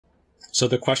So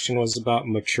the question was about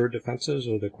mature defenses,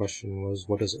 or the question was,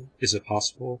 what is it? Is it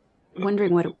possible?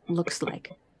 Wondering what it looks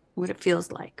like, what it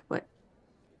feels like, what...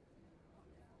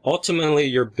 Ultimately,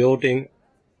 you're building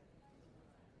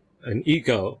an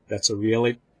ego that's a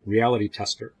reality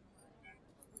tester.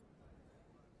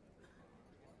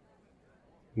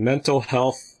 Mental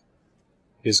health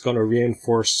is going to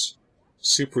reinforce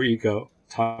superego,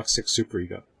 toxic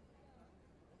superego,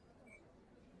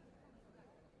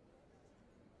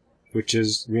 which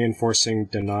is reinforcing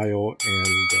denial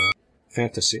and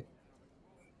fantasy.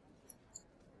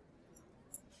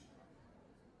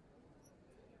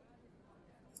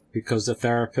 Because the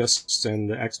therapists and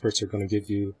the experts are going to give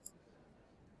you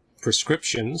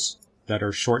prescriptions that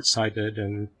are short-sighted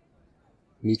and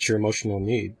meet your emotional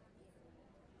need.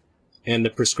 And the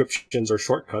prescriptions are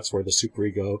shortcuts where the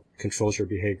superego controls your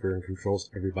behavior and controls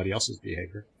everybody else's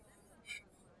behavior.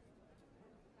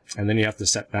 And then you have to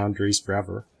set boundaries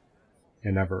forever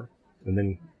and ever. And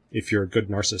then if you're a good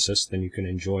narcissist, then you can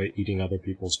enjoy eating other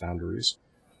people's boundaries.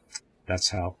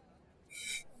 That's what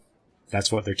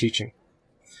they're teaching.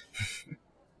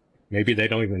 Maybe they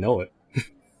don't even know it.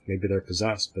 Maybe they're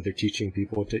possessed, but they're teaching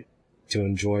people to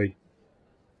enjoy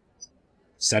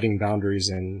setting boundaries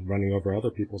and running over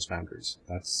other people's boundaries.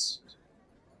 That's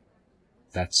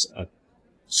a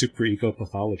superego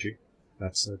pathology.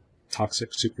 That's a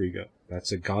toxic superego.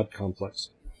 That's a God complex.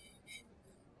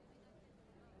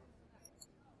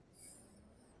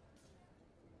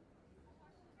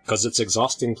 Because it's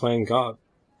exhausting playing God.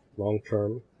 Long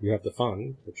term, you have the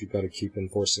fun, but you've got to keep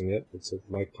enforcing it. It's a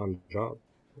lifetime job.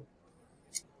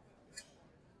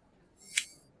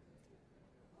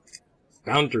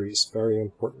 Boundaries, very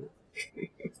important.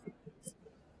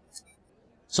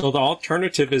 So the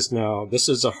alternative is now, this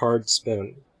is a hard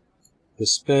spin. The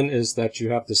spin is that you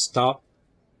have to stop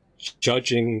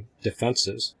judging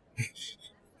defenses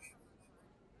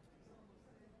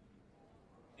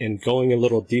and going a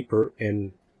little deeper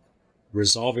in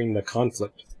resolving the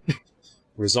conflict.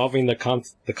 Resolving the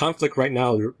conflict right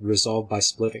now is resolved by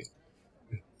splitting.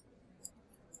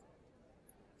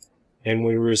 And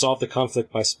when you resolve the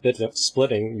conflict by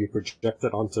splitting, you project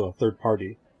it onto a third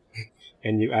party,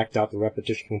 and you act out the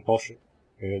repetition compulsion,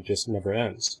 and it just never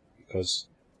ends, because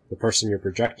the person you're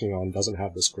projecting on doesn't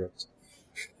have the script.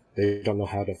 They don't know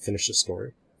how to finish the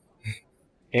story.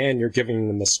 And you're giving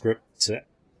them the script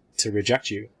to reject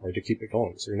you, or to keep it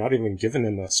going. So you're not even giving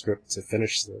them a script to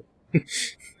finish the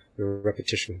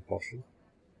repetition compulsion.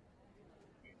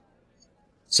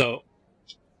 So,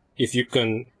 if you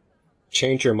can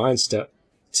change your mindset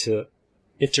to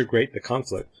integrate the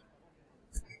conflict,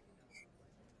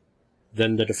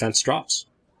 then the defense drops.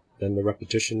 Then the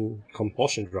repetition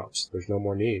compulsion drops. There's no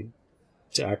more need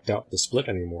to act out the split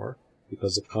anymore,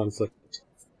 because the conflict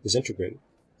is integrated.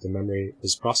 The memory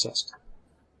is processed.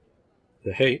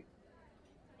 The hate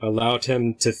allowed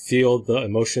him to feel the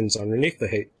emotions underneath the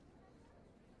hate.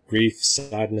 Grief,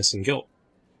 sadness, and guilt.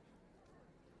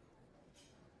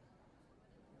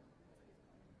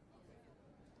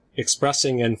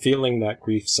 Expressing and feeling that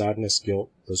grief, sadness, guilt,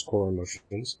 those core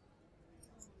emotions,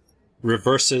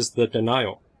 reverses the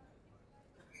denial,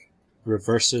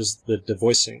 reverses the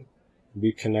devoicing,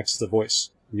 reconnects the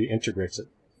voice, reintegrates it.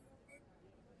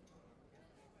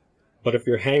 But if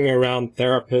you're hanging around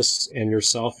therapists and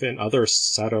yourself and other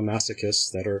sadomasochists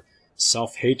that are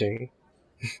self-hating,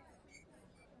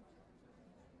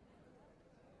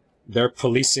 they're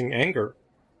policing anger.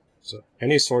 So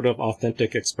any sort of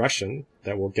authentic expression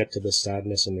that will get to the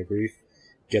sadness and the grief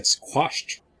gets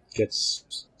quashed,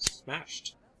 gets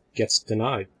smashed, gets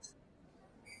denied.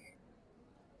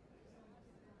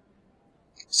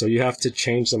 So you have to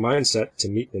change the mindset to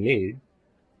meet the need,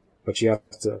 but you have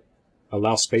to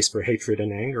allow space for hatred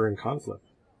and anger and conflict.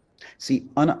 See,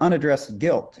 unaddressed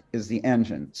guilt is the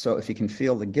engine. So if you can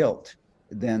feel the guilt,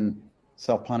 then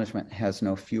self-punishment has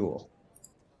no fuel.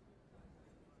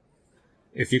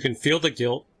 If you can feel the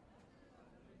guilt,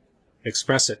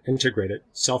 express it, integrate it,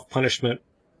 self-punishment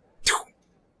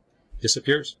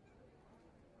disappears.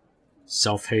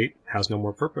 Self-hate has no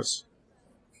more purpose.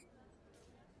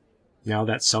 Now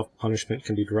that self-punishment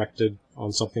can be directed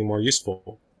on something more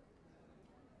useful.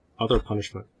 Other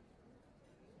punishment.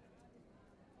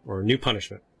 Or new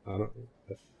punishment. I don't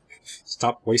know.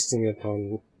 Stop wasting it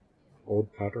on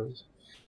old patterns.